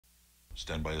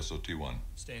Stand by SOT1.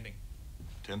 Standing.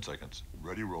 10 seconds.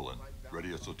 Ready, rolling. Ready,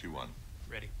 SOT1.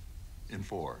 Ready. In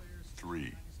 4,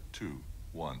 3, 2,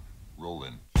 1. Roll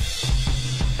in.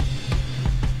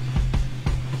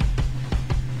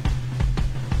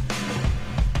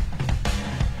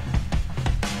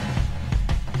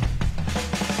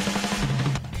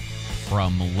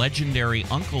 From legendary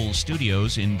Uncle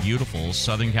Studios in beautiful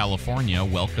Southern California,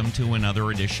 welcome to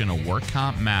another edition of Work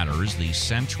Comp Matters, the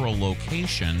central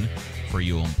location for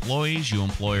you employees, you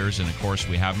employers, and of course,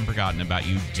 we haven't forgotten about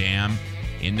you damn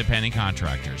independent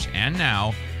contractors. And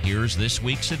now, here's this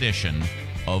week's edition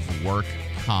of Work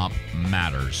Comp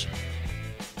Matters.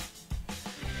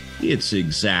 It's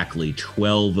exactly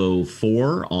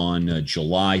 12:04 on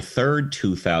July 3rd,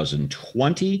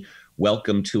 2020.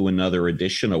 Welcome to another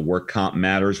edition of Work Comp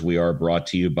Matters. We are brought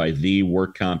to you by the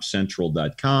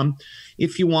workcompcentral.com.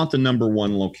 If you want the number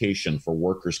one location for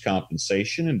workers'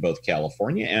 compensation in both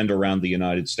California and around the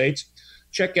United States,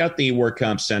 check out the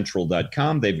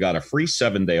workcompcentral.com. They've got a free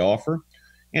 7-day offer.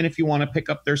 And if you want to pick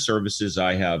up their services,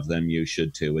 I have them. You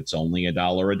should too. It's only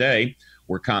 $1 a day.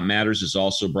 Work Comp Matters is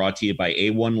also brought to you by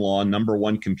A1 Law, number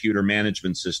one computer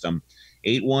management system,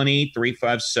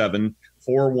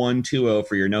 818-357-4120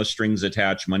 for your no strings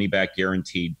attached, money back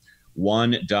guaranteed,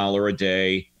 $1 a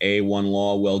day. A1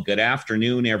 Law. Well, good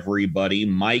afternoon, everybody.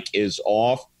 Mike is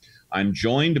off. I'm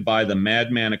joined by the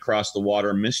madman across the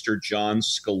water, Mr. John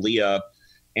Scalia,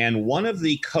 and one of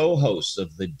the co-hosts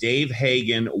of the Dave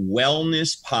Hagen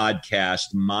Wellness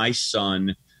Podcast, my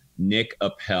son, Nick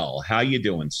Appell. How you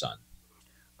doing, son?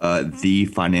 The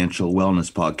Financial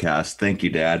Wellness Podcast. Thank you,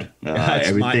 Dad.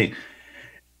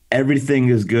 Everything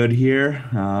is good here.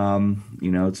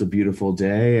 It's a beautiful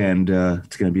day, and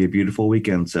it's going to be a beautiful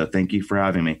weekend. So thank you for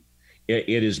having me.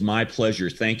 It is my pleasure.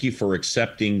 Thank you for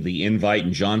accepting the invite.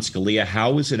 And John Scalia,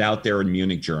 how is it out there in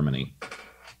Munich, Germany?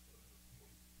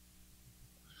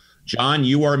 John,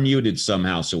 you are muted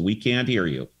somehow, so we can't hear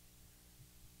you.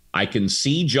 I can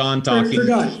see John talking.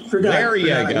 Forgot. There you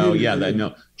go. Yeah,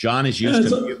 no. John is used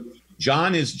to mute.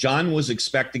 John was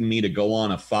expecting me to go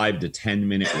on a 5 to 10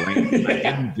 minute rant. I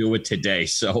didn't do it today.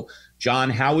 So,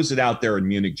 John, how is it out there in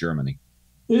Munich, Germany?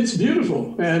 It's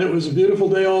beautiful, and it was a beautiful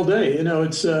day all day.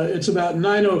 It's about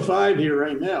 9:05 here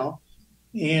right now,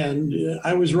 and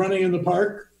I was running in the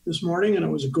park this morning, and it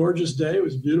was a gorgeous day. It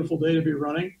was a beautiful day to be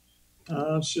running.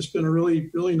 It's just been a really,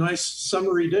 really nice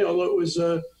summery day. Although it was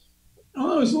a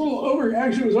little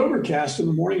Actually, it was overcast in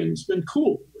the morning, and it's been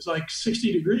cool. It was like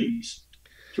 60 degrees.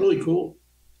 It's really cool.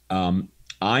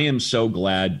 I am so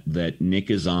glad that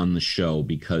Nick is on the show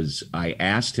because I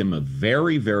asked him a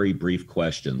very, very brief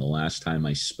question the last time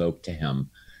I spoke to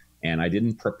him, and I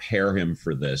didn't prepare him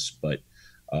for this. But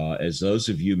as those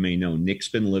of you may know, Nick's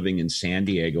been living in San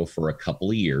Diego for a couple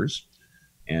of years.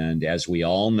 And as we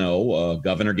all know,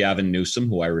 Governor Gavin Newsom,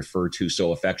 who I refer to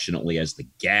so affectionately as the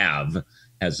Gav,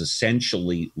 has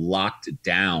essentially locked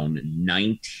down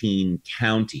 19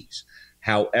 counties.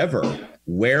 However,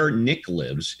 where Nick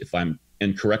lives,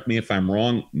 and correct me if I'm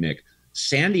wrong, Nick,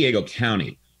 San Diego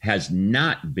County has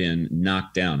not been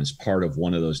knocked down as part of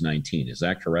one of those 19. Is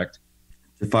that correct?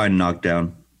 Define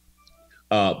knockdown.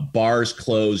 Bars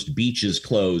closed, beaches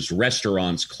closed,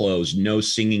 restaurants closed, no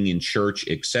singing in church,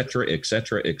 et cetera, et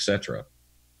cetera, et cetera.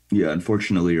 Yeah,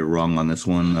 unfortunately, you're wrong on this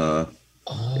one.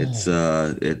 It's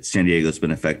San Diego's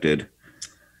been affected.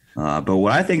 But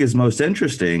what I think is most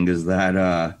interesting is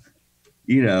that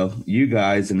you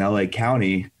guys in LA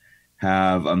County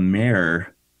have a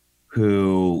mayor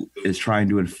who is trying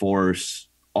to enforce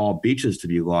all beaches to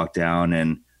be locked down,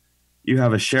 and you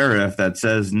have a sheriff that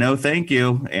says no thank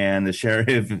you, and the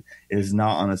sheriff is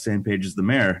not on the same page as the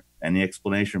mayor. Any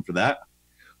explanation for that?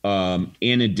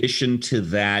 In addition to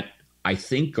that, I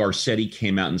think Garcetti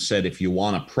came out and said if you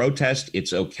want to protest,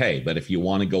 it's okay, but if you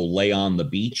want to go lay on the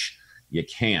beach, you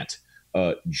can't.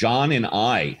 John and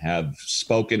I have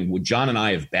spoken. John and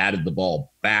I have batted the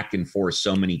ball back and forth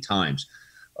so many times.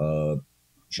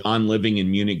 John living in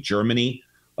Munich, Germany,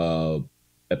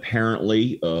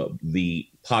 apparently the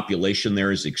population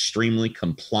there is extremely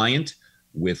compliant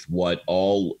with what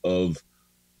all of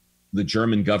the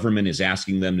German government is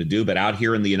asking them to do. But out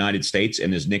here in the United States,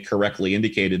 and as Nick correctly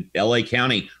indicated, LA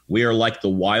County, we are like the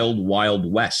wild,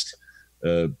 wild west.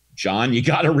 John, you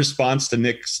got a response to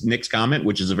Nick's comment,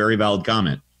 which is a very valid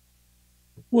comment.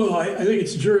 Well, I think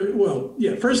it's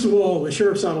first of all, the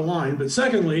sheriff's out of line. But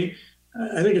secondly,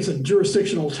 I think it's a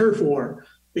jurisdictional turf war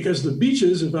because the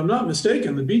beaches, if I'm not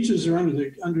mistaken, the beaches are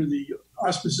under the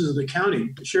auspices of the county,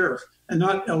 the sheriff, and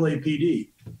not LAPD.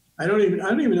 I don't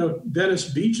even know if Venice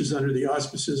Beach is under the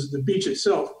auspices of the beach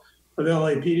itself, of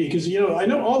LAPD, because, I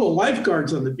know all the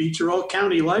lifeguards on the beach are all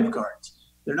county lifeguards.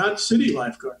 They're not city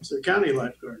lifeguards, they're county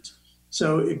lifeguards.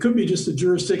 So it could be just a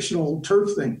jurisdictional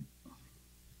turf thing.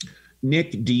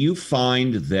 Nick, do you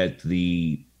find that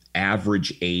the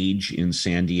average age in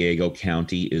San Diego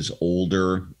County is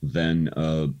older than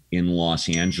in Los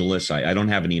Angeles? I don't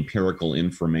have any empirical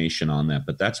information on that,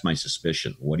 but that's my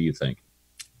suspicion. What do you think?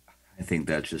 I think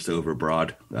that's just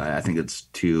overbroad. I think it's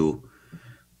too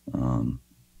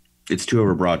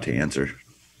overbroad to answer.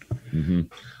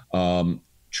 Mm-hmm.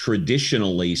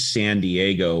 Traditionally, San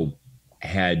Diego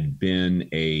had been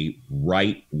a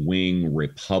right-wing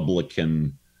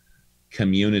Republican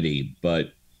community,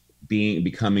 but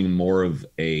becoming more of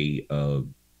a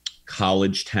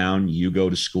college town. You go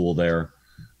to school there.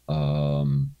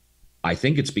 I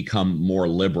think it's become more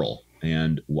liberal.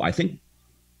 And I think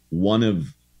one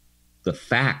of the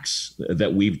facts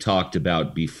that we've talked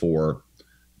about before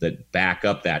that back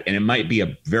up that, and it might be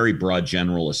a very broad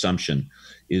general assumption,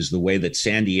 is the way that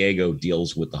San Diego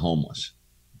deals with the homeless.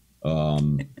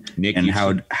 Nick, and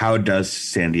how does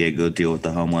San Diego deal with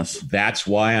the homeless? That's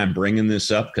why I'm bringing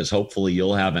this up, because hopefully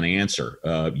you'll have an answer.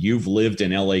 You've lived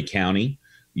in LA County.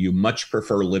 You much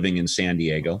prefer living in San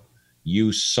Diego.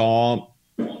 You saw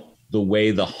the way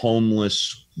the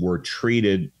homeless were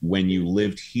treated when you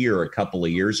lived here a couple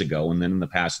of years ago. And then in the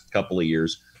past couple of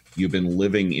years, you've been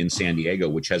living in San Diego,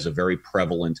 which has a very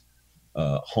prevalent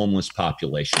homeless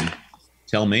population.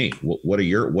 Tell me, what are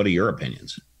your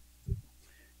opinions?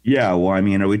 Yeah, well, I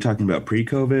mean, are we talking about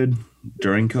pre-COVID,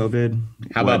 during COVID?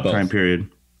 How about both? Time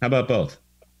period? How about both?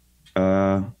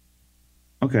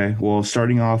 Okay, well,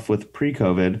 starting off with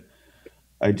pre-COVID,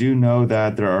 I do know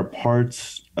that there are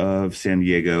parts of San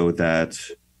Diego that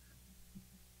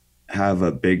have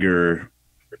a bigger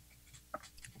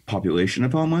population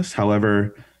of homeless.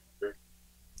 However,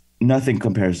 nothing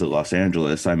compares to Los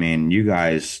Angeles. I mean, you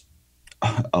guys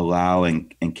allow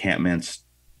encampments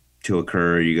to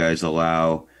occur. You guys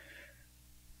allow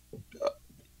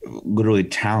literally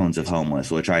towns of homeless,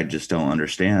 which I just don't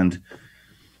understand.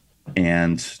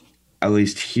 And at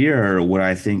least here, what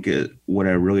I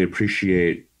really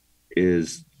appreciate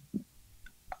is,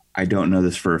 I don't know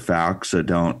this for a fact, so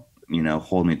don't,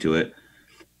 hold me to it,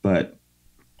 but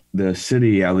the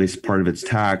city, at least part of its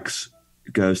tax,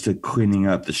 goes to cleaning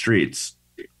up the streets.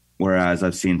 Whereas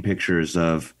I've seen pictures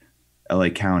of LA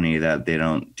County that they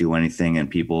don't do anything, and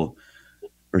people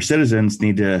or citizens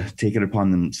need to take it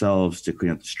upon themselves to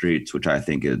clean up the streets, which I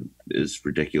think is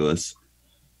ridiculous.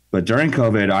 But during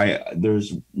COVID,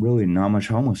 there's really not much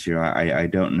homeless here. I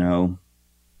don't know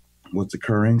what's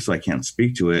occurring, so I can't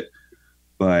speak to it,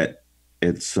 but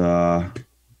it's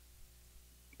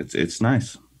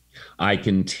nice. I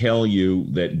can tell you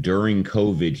that during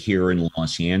COVID here in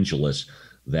Los Angeles,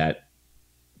 that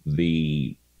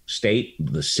the state,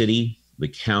 the city, the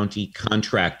county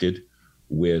contracted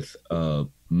with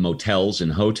motels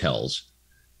and hotels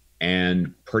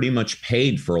and pretty much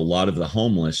paid for a lot of the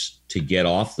homeless to get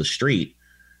off the street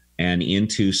and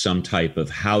into some type of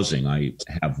housing. I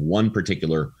have one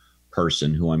particular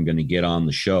person who I'm going to get on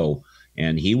the show,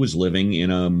 and he was living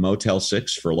in a Motel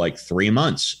 6 for like 3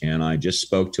 months. And I just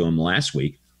spoke to him last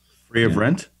week. Free of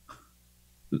rent?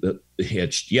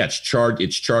 It's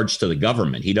charged to the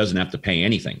government. He doesn't have to pay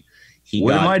anything.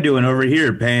 What am I doing over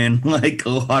here paying like a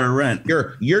lot of rent?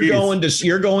 You're going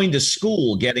to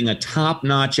school, getting a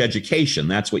top-notch education.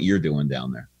 That's what you're doing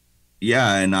down there.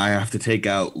 Yeah, and I have to take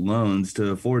out loans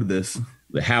to afford this.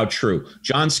 How true.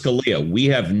 John Scalia, we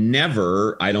have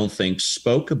never, I don't think,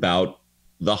 spoke about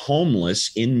the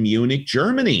homeless in Munich,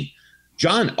 Germany.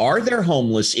 John, are there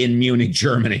homeless in Munich,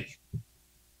 Germany?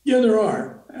 Yeah, there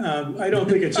are. I don't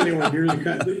think it's anywhere near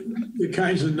the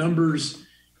kinds of numbers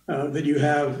that you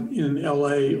have in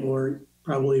LA or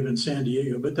probably even San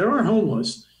Diego, but there are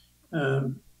homeless.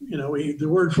 The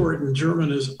word for it in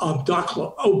German is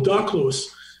obdachlos.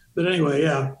 But anyway,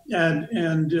 yeah,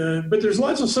 but there's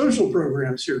lots of social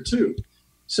programs here too.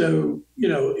 So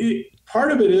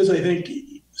part of it is, I think,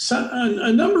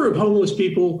 a number of homeless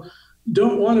people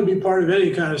don't want to be part of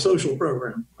any kind of social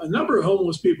program. A number of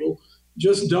homeless people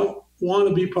just don't want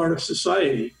to be part of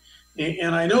society.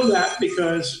 And I know that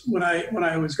because when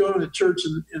I was going to church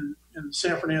in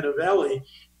San Fernando Valley,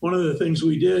 one of the things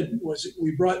we did was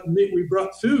we brought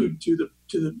food to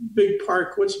the big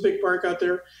park. What's the big park out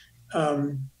there?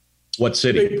 What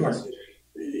city? Big park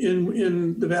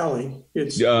in the valley.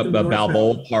 It's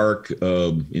Balboa Park,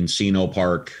 Encino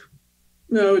Park.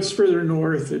 No, it's further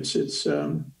north. It's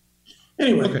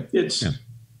anyway. Okay. It's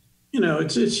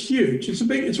it's huge.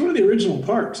 It's one of the original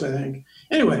parks, I think.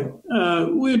 Anyway,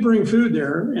 we'd bring food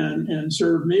there and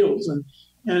serve meals,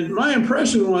 And my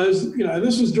impression was,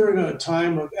 this was during a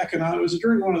time of economic, it was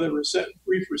during one of the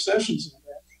brief recessions in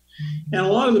America. And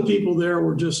a lot of the people there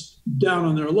were just down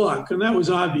on their luck. And that was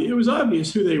obvious. It was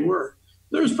obvious who they were.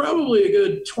 There was probably a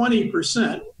good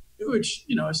 20%, which,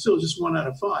 is still just 1 out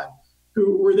of 5,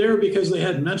 who were there because they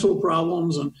had mental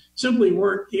problems and simply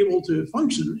weren't able to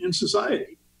function in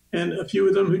society. And a few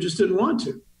of them who just didn't want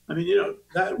to. I mean,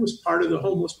 that was part of the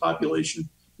homeless population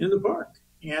in the park.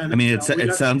 And I mean, it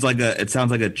sounds like a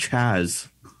Chaz.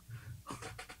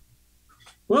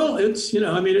 Well, it's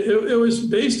it was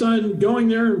based on going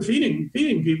there and feeding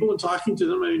people and talking to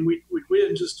them. I mean, we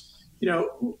didn't just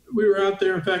we were out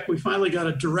there. In fact, we finally got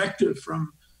a directive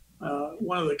from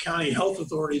one of the county health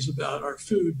authorities about our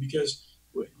food because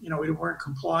we weren't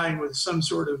complying with some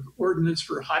sort of ordinance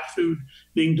for hot food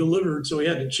being delivered, so we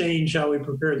had to change how we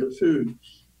prepared the food.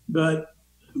 But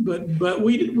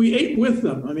we ate with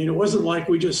them. I mean, it wasn't like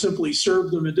we just simply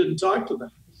served them and didn't talk to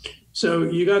them. So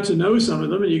you got to know some of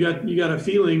them, and you got a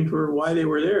feeling for why they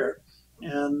were there,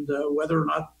 and whether or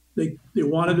not they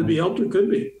wanted to be helped or could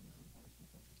be.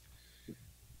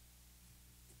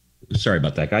 Sorry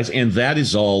about that, guys. And that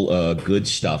is all good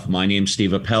stuff. My name's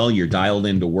Steve Appell. You're dialed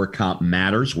into Work Comp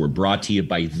Matters. We're brought to you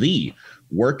by the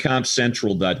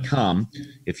workcompcentral.com.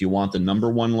 If you want the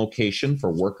 #1 location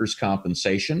for workers'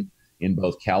 compensation in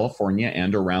both California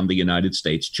and around the United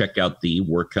States, check out the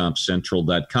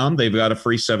workcompcentral.com. They've got a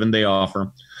free 7-day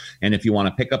offer. And if you want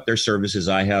to pick up their services,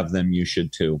 I have them. You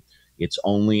should too. It's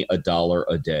only $1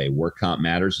 a day. Work Comp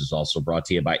Matters is also brought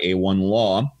to you by A1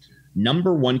 Law.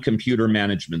 #1 computer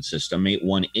management system,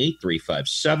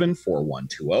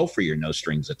 818-357-4120 for your no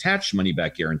strings attached, money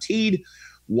back guaranteed.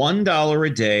 $1 a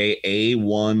day,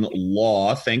 A1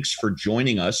 Law. Thanks for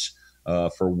joining us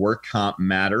for Work Comp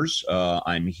Matters.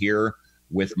 I'm here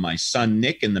with my son,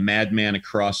 Nick, and the madman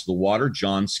across the water,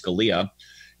 John Scalia.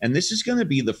 And this is going to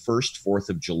be the first 4th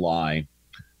of July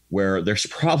where there's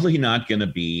probably not going to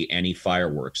be any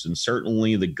fireworks. And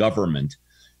certainly the government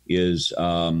is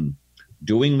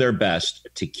doing their best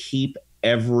to keep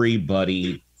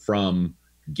everybody from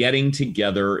getting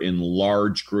together in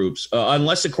large groups,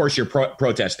 unless, of course, you're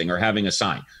protesting or having a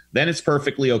sign. Then it's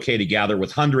perfectly okay to gather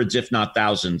with hundreds, if not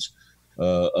thousands,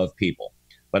 of people.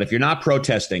 But if you're not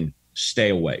protesting, stay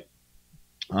away.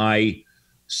 I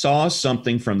saw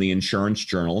something from the Insurance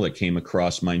Journal that came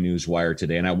across my news wire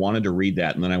today, and I wanted to read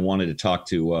that, and then I wanted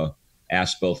to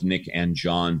ask both Nick and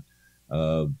John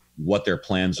what their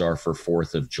plans are for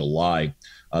 4th of July.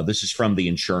 This is from the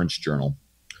Insurance Journal.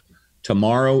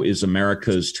 Tomorrow is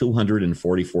America's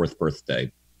 244th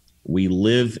birthday. We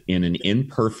live in an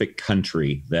imperfect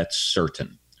country, that's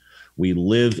certain. We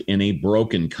live in a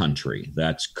broken country,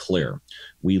 that's clear.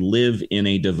 We live in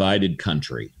a divided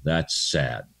country, that's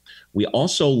sad. We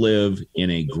also live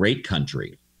in a great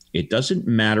country. It doesn't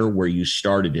matter where you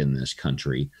started in this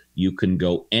country. You can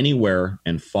go anywhere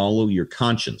and follow your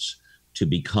conscience to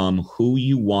become who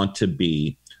you want to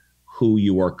be, who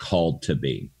you are called to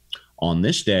be. On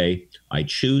this day, I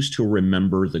choose to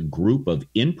remember the group of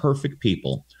imperfect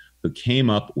people who came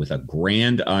up with a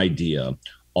grand idea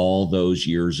all those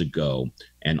years ago,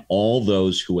 and all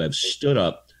those who have stood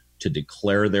up to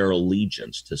declare their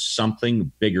allegiance to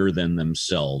something bigger than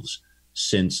themselves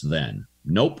since then.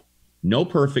 Nope, no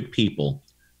perfect people,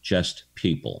 just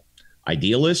people.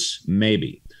 Idealists,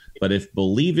 maybe, but if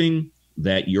believing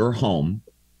that your home,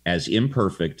 as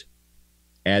imperfect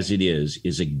as it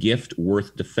is a gift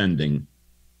worth defending,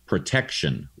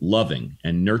 protection, loving,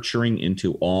 and nurturing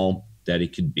into all that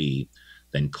it could be,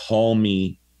 then call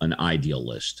me an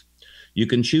idealist. You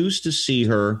can choose to see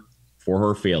her for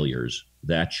her failures.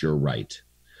 That's your right.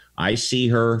 I see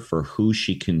her for who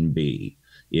she can be.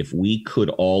 If we could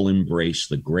all embrace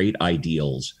the great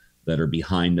ideals that are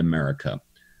behind America,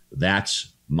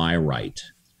 that's my right.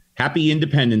 Happy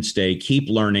Independence Day. Keep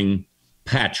learning,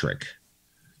 Patrick.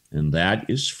 And that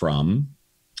is from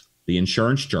the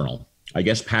Insurance Journal. I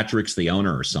guess Patrick's the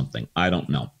owner or something. I don't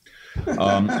know.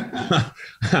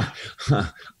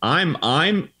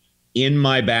 I'm in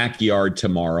my backyard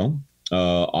tomorrow.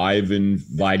 I've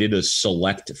invited a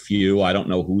select few. I don't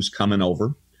know who's coming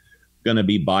over. Going to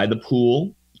be by the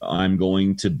pool. I'm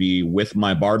going to be with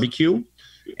my barbecue,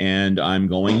 and I'm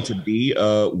going to be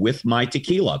with my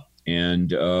tequila.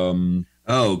 And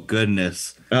oh,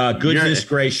 goodness. Goodness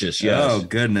gracious, yes. Oh,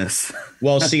 goodness.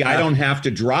 Well, see, I don't have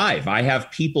to drive. I have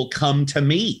people come to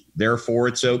me. Therefore,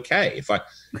 it's okay. If I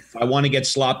want to get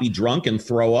sloppy drunk and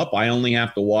throw up, I only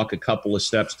have to walk a couple of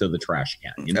steps to the trash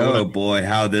can. You know oh, boy,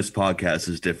 how this podcast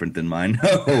is different than mine.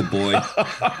 Oh, boy.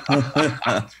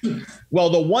 Well,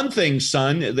 the one thing,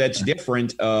 son, that's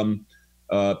different,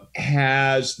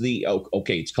 has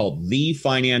it's called the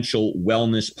Financial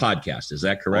Wellness Podcast. Is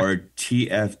that correct? Or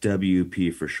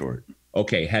TFWP for short.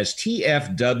 Okay. Has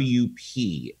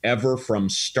TFWP ever from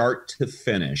start to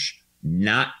finish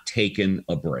not taken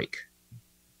a break?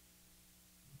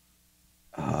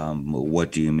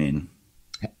 What do you mean?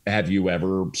 Have you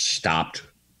ever stopped?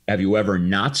 Have you ever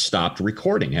not stopped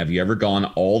recording? Have you ever gone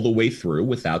all the way through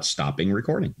without stopping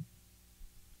recording?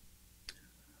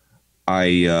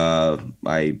 I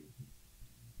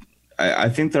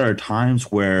think there are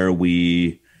times where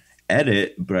we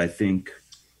edit, but I think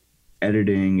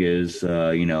editing is,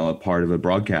 a part of a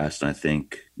broadcast. I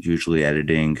think usually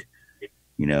editing,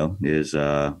 is,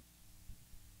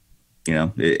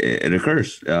 it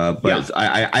occurs. But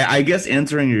yeah. I guess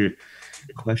answering your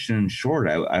question in short,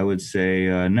 I would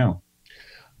say no.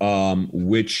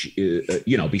 Which,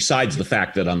 besides the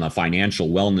fact that on the Financial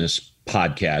Wellness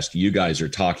Podcast, you guys are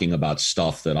talking about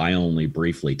stuff that I only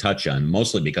briefly touch on,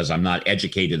 mostly because I'm not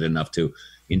educated enough to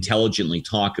intelligently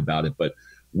talk about it. But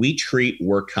we treat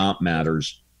Work Comp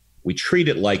Matters, we treat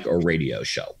it like a radio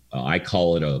show. I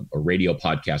call it a radio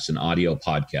podcast, an audio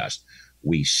podcast.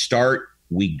 We start,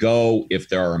 we go. If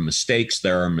there are mistakes,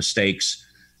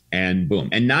 and boom.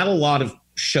 And not a lot of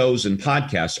shows and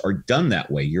podcasts are done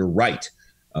that way. You're right.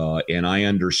 And I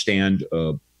understand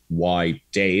why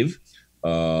Dave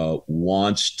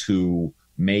wants to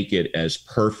make it as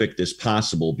perfect as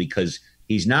possible, because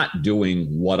he's not doing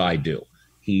what I do.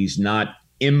 He's not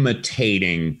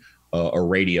imitating a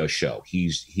radio show.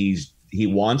 He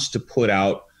wants to put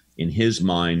out, in his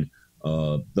mind,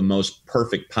 the most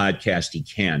perfect podcast he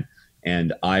can.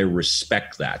 And I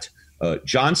respect that.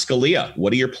 John Scalia,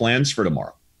 what are your plans for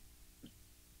tomorrow?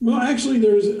 Well, actually,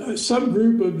 there's a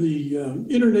subgroup of the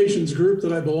Internations group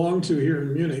that I belong to here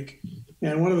in Munich.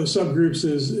 And one of the subgroups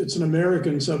it's an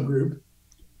American subgroup.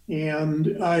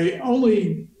 And I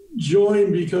only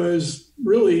joined because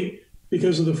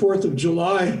of the 4th of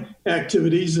July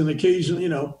activities and occasionally,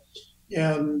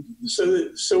 and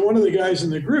so one of the guys in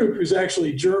the group, who's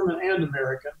actually German and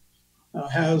American,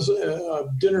 has a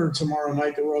dinner tomorrow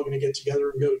night that we're all going to get together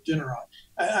and go to dinner on.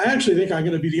 I actually think I'm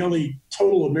going to be the only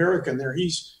total American there.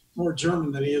 He's more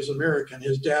German than he is American.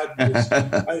 His dad was,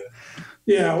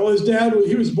 his dad,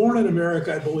 he was born in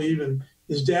America, I believe, and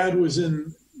his dad was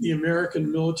in the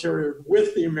American military, or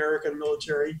with the American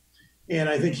military, and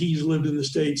I think he's lived in the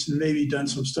States and maybe done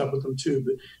some stuff with them too.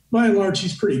 But by and large,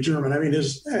 he's pretty German. I mean,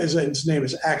 his name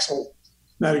is Axel,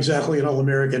 not exactly an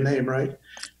all-American name, right?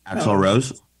 Axel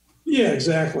Rose? Yeah,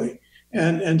 exactly.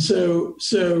 And so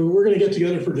we're going to get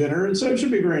together for dinner, and so it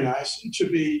should be very nice. It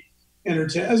should be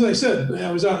entertaining. As I said,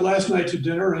 I was out last night to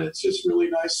dinner, and it's just really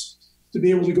nice to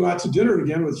be able to go out to dinner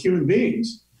again with human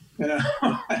beings. And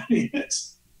I mean,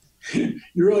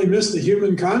 you really miss the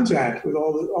human contact with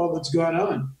all that's gone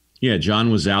on. Yeah, John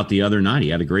was out the other night. He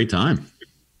had a great time.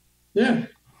 Yeah.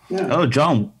 Oh,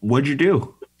 John, what'd you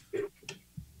do?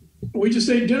 We just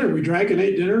ate dinner. We drank and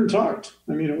ate dinner and talked.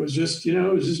 I mean, it was just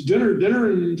dinner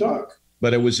and talk.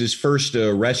 But it was his first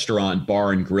restaurant,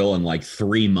 bar, and grill in like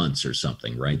 3 months or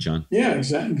something, right, John? Yeah,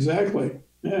 exactly.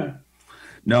 Yeah.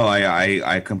 No,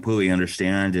 I completely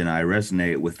understand, and I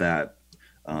resonate with that.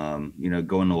 Going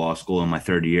to law school in my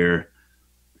third year,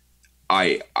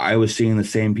 I was seeing the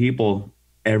same people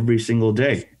every single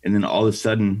day, and then all of a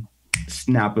sudden,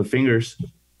 snap of fingers,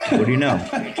 what do you know?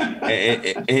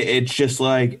 It's just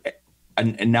like,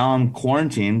 and now I'm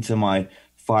quarantined to my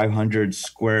 500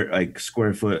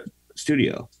 square foot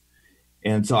studio,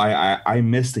 and so I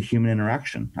miss the human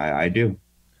interaction. I do.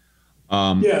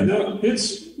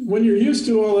 It's when you're used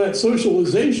to all that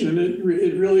socialization, it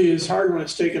really is hard when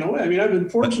it's taken away. I mean, I've been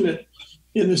fortunate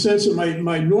in the sense that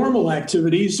my normal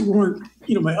activities weren't,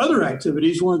 my other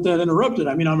activities weren't that interrupted.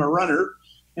 I mean, I'm a runner,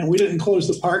 and we didn't close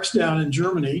the parks down in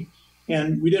Germany,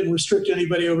 and we didn't restrict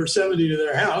anybody over 70 to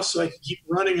their house, so I could keep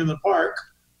running in the park.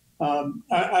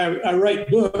 I write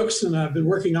books, and I've been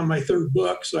working on my third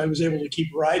book, so I was able to keep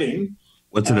writing.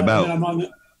 What's it about?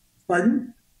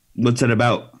 Pardon? What's it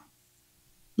about?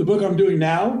 The book I'm doing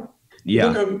now?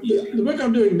 Yeah. The book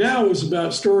I'm doing now is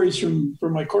about stories from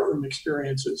my courtroom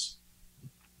experiences.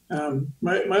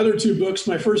 My other two books,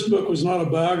 my first book was an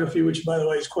autobiography, which, by the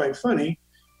way, is quite funny.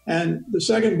 And the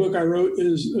second book I wrote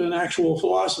is an actual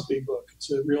philosophy book.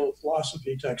 It's a real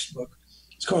philosophy textbook.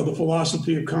 It's called The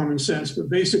Philosophy of Common Sense. But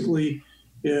basically,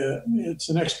 it's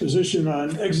an exposition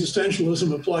on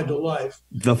existentialism applied to life.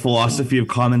 The Philosophy of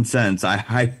Common Sense.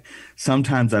 I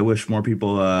sometimes I wish more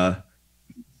people,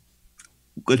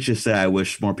 let's just say I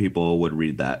wish more people would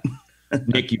read that.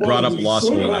 Nick, you brought up law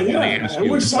school. I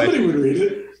wish somebody would read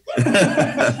it.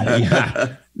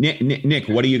 Yeah. Nick,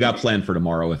 what do you got planned for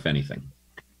tomorrow, if anything?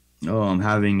 Oh, I'm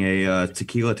having a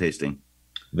tequila tasting.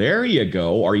 There you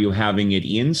go. Are you having it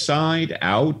inside,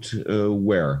 out,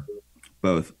 where?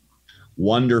 Both.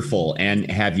 Wonderful.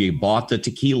 And have you bought the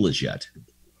tequilas yet?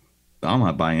 I'm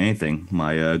not buying anything.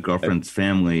 My girlfriend's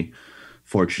family,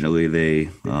 fortunately, they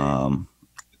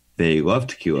love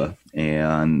tequila,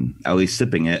 and at least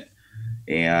sipping it.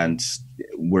 And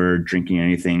we're drinking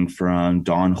anything from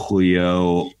Don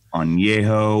Julio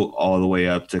Añejo all the way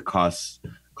up to Casa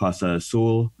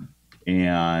Azul,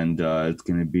 and it's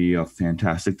going to be a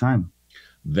fantastic time.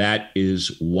 That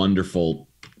is wonderful.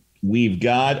 We've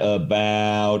got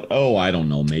about, I don't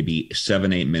know, maybe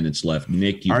 7-8 minutes left.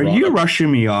 Nick, are you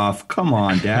rushing me off? Come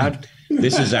on, Dad.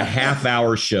 This is a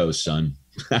half-hour show, son.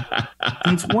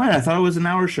 Since when? I thought it was an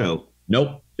hour show.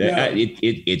 Nope. Yeah.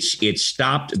 It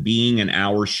stopped being an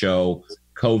hour show,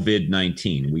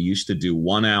 COVID-19. We used to do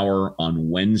 1 hour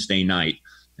on Wednesday night.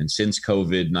 And since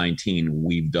COVID-19,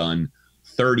 we've done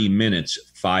 30 minutes,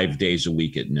 5 days a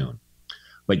week at noon.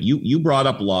 But you brought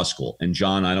up law school. And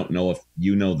John, I don't know if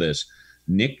you know this.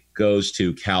 Nick goes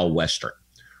to Cal Western,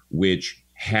 which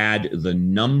had the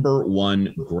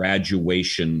 #1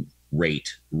 graduation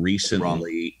rate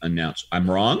recently announced.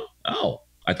 I'm wrong? Oh,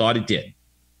 I thought it did.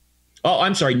 Oh,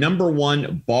 I'm sorry.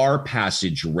 #1 bar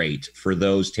passage rate for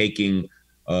those taking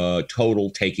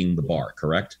taking the bar,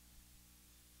 correct?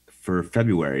 For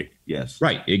February, yes.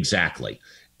 Right, exactly.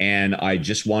 And I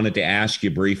just wanted to ask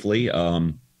you briefly,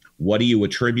 what do you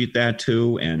attribute that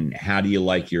to, and how do you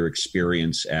like your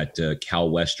experience at Cal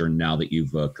Western now that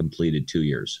you've completed 2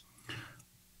 years?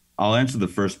 I'll answer the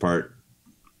first part.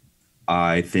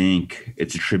 I think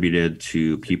it's attributed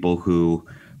to people who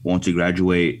want to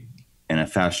graduate in a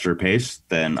faster pace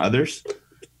than others.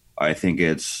 I think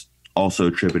it's also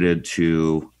attributed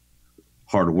to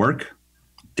hard work,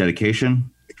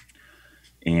 dedication,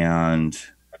 and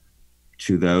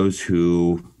to those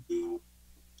who,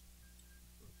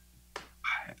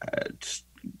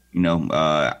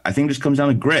 I think it just comes down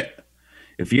to grit.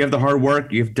 If you have the hard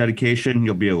work, you have dedication,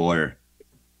 you'll be a lawyer.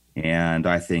 And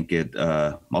I think it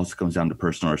also comes down to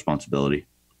personal responsibility.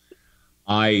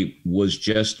 I was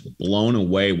just blown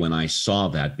away when I saw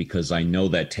that, because I know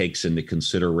that takes into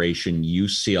consideration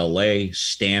UCLA,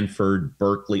 Stanford,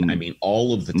 Berkeley. I mean,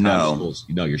 all of the top schools.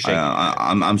 No, you're shaking.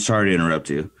 I'm sorry to interrupt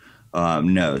you.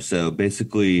 No. So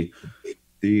basically,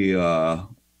 the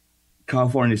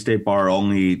California State Bar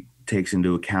only takes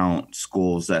into account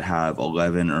schools that have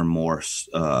 11 or more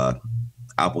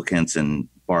applicants and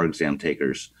bar exam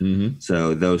takers. Mm-hmm.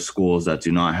 So those schools that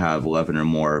do not have 11 or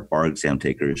more bar exam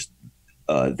takers,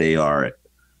 they are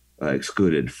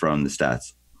excluded from the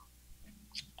stats.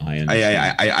 I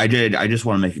understand. I just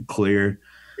want to make it clear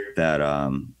that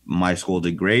my school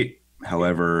did great.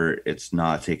 However, it's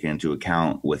not taken into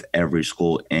account with every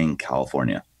school in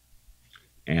California.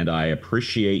 And I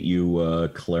appreciate you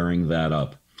clearing that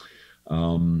up.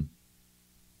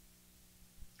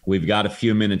 We've got a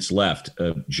few minutes left.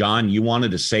 John, you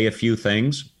wanted to say a few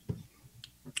things?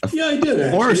 Yeah, I did,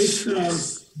 actually. Of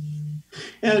course.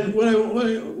 And what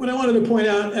I wanted to point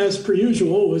out, as per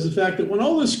usual, was the fact that when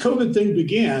all this COVID thing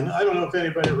began, I don't know if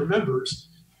anybody remembers,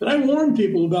 but I warned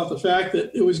people about the fact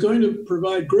that it was going to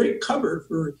provide great cover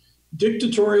for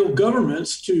dictatorial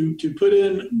governments to put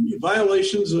in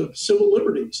violations of civil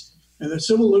liberties, and that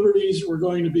civil liberties were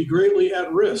going to be greatly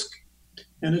at risk.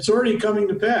 And it's already coming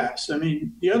to pass. I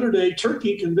mean, the other day,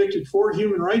 Turkey convicted 4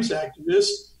 human rights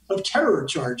activists of terror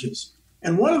charges.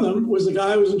 And one of them was the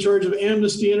guy who was in charge of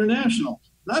Amnesty International.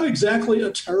 Not exactly a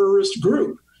terrorist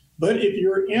group, but if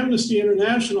you're Amnesty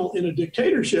International in a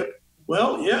dictatorship,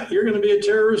 well, yeah, you're going to be a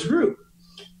terrorist group.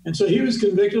 And so he was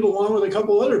convicted along with a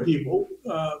couple other people.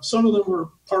 Some of them were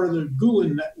part of the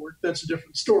Gulen network. That's a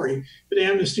different story. But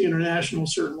Amnesty International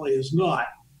certainly is not.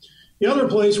 The other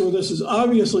place where this is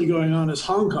obviously going on is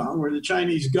Hong Kong, where the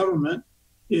Chinese government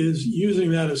is using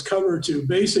that as cover to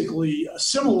basically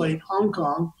assimilate Hong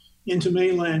Kong into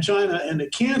mainland China and to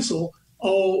cancel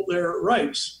all their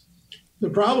rights. The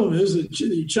problem is that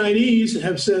the Chinese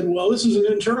have said, well, this is an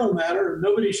internal matter and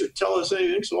nobody should tell us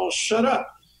anything, so I'll shut up.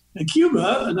 And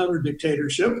Cuba, another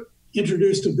dictatorship,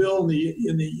 introduced a bill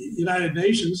in the United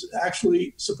Nations,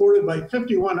 actually supported by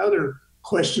 51 other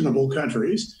questionable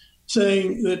countries,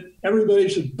 saying that everybody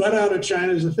should butt out of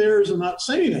China's affairs and not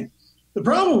say anything. The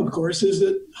problem, of course, is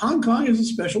that Hong Kong is a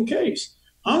special case.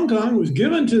 Hong Kong was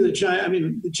given to the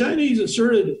Chinese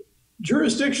asserted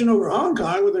jurisdiction over Hong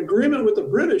Kong with an agreement with the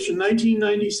British in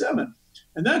 1997.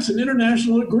 And that's an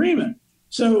international agreement.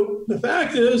 So the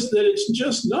fact is that it's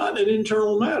just not an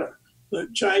internal matter. The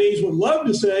Chinese would love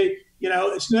to say,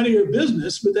 it's none of your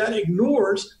business, but that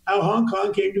ignores how Hong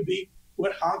Kong came to be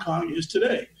what Hong Kong is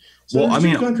today. So Well,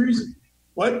 there's two countries.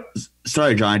 What?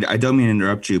 Sorry, John, I don't mean to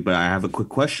interrupt you, but I have a quick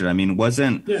question. I mean,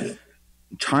 wasn't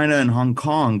China and Hong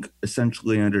Kong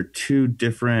essentially under two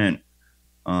different,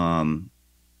 I don't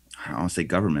want to say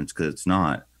governments because it's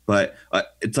not, but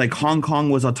it's like Hong Kong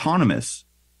was autonomous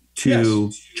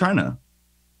to China.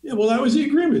 Yeah, well, that was the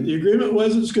agreement. The agreement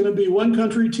was it's going to be one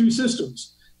country, two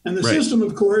systems. And the system,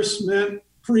 of course, meant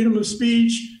freedom of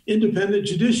speech, independent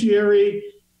judiciary,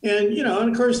 and, and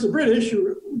of course the British,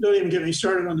 don't even get me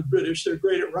started on the British, they're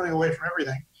great at running away from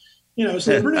everything.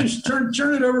 So the British turn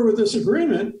it over with this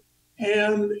agreement,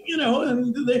 and,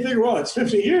 and they figure, well, it's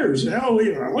 50 years. Look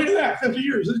at that, 50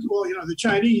 years. Well, the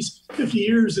Chinese, 50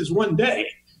 years is one day.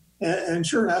 And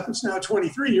sure enough, it's now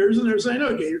 23 years, and they're saying,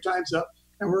 okay, your time's up,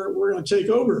 and we're going to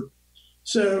take over.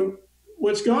 So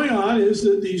what's going on is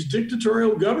that these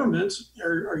dictatorial governments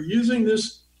are using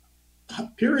this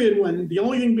period when the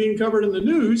only thing being covered in the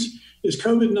news is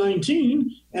COVID-19,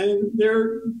 and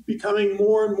they're becoming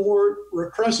more and more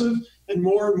repressive and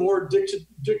more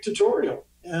dictatorial.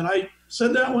 And I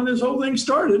said that when this whole thing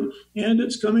started, and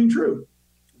it's coming true.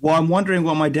 Well, I'm wondering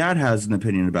what my dad has an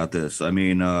opinion about this. I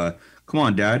mean, come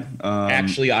on, Dad.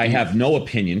 Actually, I have no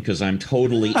opinion because I'm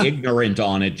totally ignorant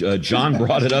on it. John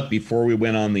brought it up before we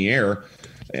went on the air.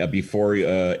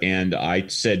 And I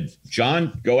said,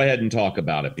 John, go ahead and talk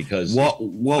about it because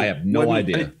I have no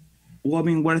idea.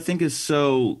 What I think is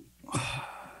so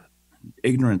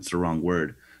ignorant's the wrong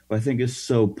word, but I think is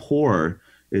so poor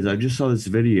is I just saw this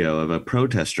video of a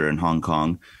protester in Hong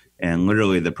Kong, and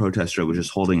literally the protester was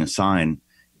just holding a sign,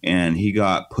 and he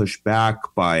got pushed back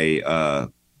by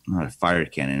not a fire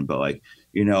cannon, but like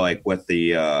with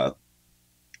the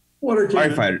water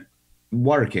cannon. Firefighter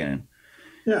water cannon.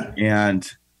 Yeah,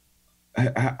 and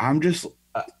I'm just,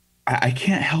 I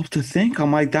can't help to think,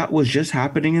 I'm like, that was just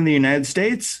happening in the United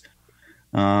States,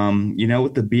 with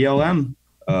the BLM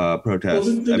protest.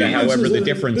 Well, however, the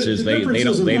difference is they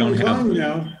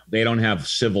don't have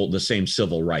the same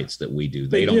civil rights that we do.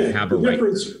 They don't have a right.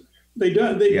 They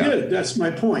did. That's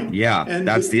my point. Yeah, and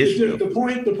that's the issue. The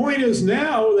point is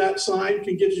now that sign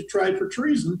can get you tried for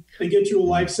treason and get you a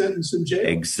life sentence in jail.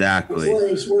 Exactly.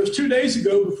 Whereas 2 days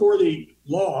ago, before the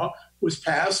law was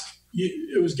passed,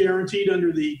 it was guaranteed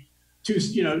under the two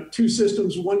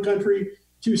systems, one country,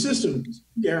 two systems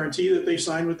guarantee that they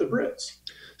signed with the Brits.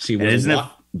 See, go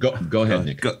ahead,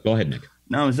 Nick. Go ahead, Nick.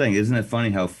 No, I'm saying, isn't it funny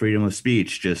how freedom of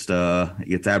speech just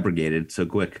gets abrogated so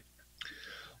quick?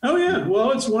 Oh yeah,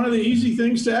 well, it's one of the easy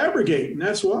things to abrogate, and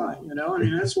that's why.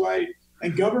 That's why.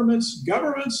 And governments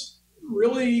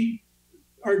really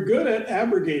are good at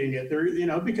abrogating it.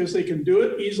 They're because they can do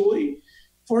it easily.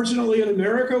 Fortunately, in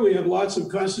America, we have lots of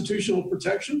constitutional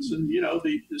protections, and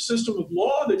the system of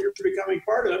law that you're becoming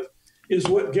part of is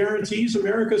what guarantees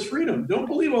America's freedom. Don't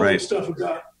believe all this stuff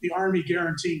about the Army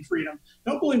guaranteeing freedom.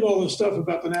 Don't believe all this stuff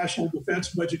about the national defense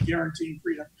budget guaranteeing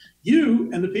freedom.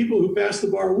 You and the people who pass the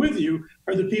bar with you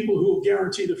are the people who will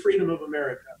guarantee the freedom of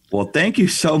America. Well, thank you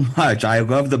so much. I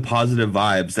love the positive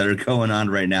vibes that are going on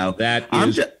right now.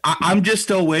 I'm just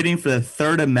still waiting for the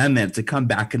Third Amendment to come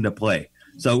back into play.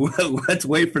 So let's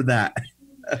wait for that.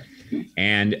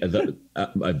 And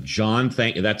John,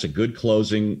 that's a good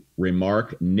closing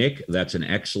remark. Nick, that's an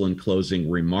excellent closing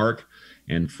remark.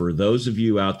 And for those of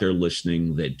you out there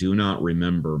listening that do not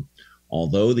remember,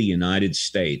 although the United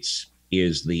States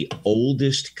is the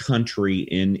oldest country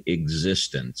in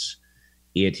existence,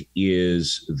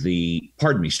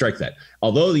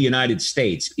 Although the United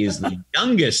States is the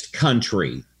youngest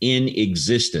country in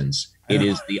existence, it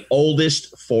is the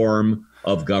oldest form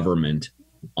of government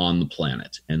on the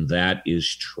planet, and that is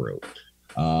true.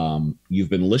 You've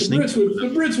been listening.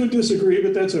 The Brits would disagree,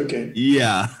 but that's okay.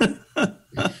 Yeah.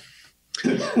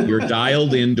 You're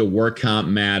dialed into Work Comp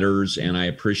Matters, and I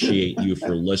appreciate you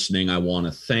for listening. I want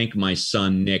to thank my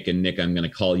son, Nick. And Nick, I'm going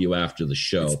to call you after the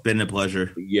show. It's been a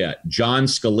pleasure. Yeah. John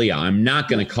Scalia. I'm not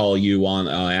going to call you on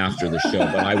after the show,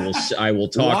 but I will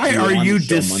talk to you. Why are you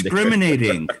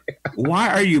discriminating? Why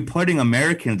are you putting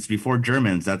Americans before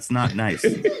Germans? That's not nice.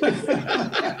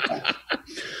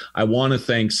 I want to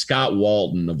thank Scott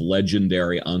Walton of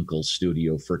Legendary Uncle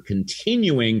Studio for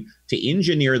continuing to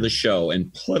engineer the show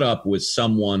and put up with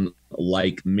someone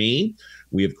like me.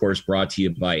 We, of course, brought to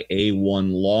you by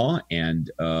A1 Law and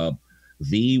the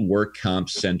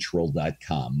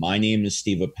workcompcentral.com. My name is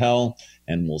Steve Appell,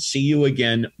 and we'll see you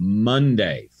again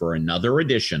Monday for another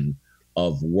edition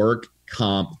of Work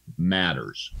Comp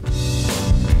Matters.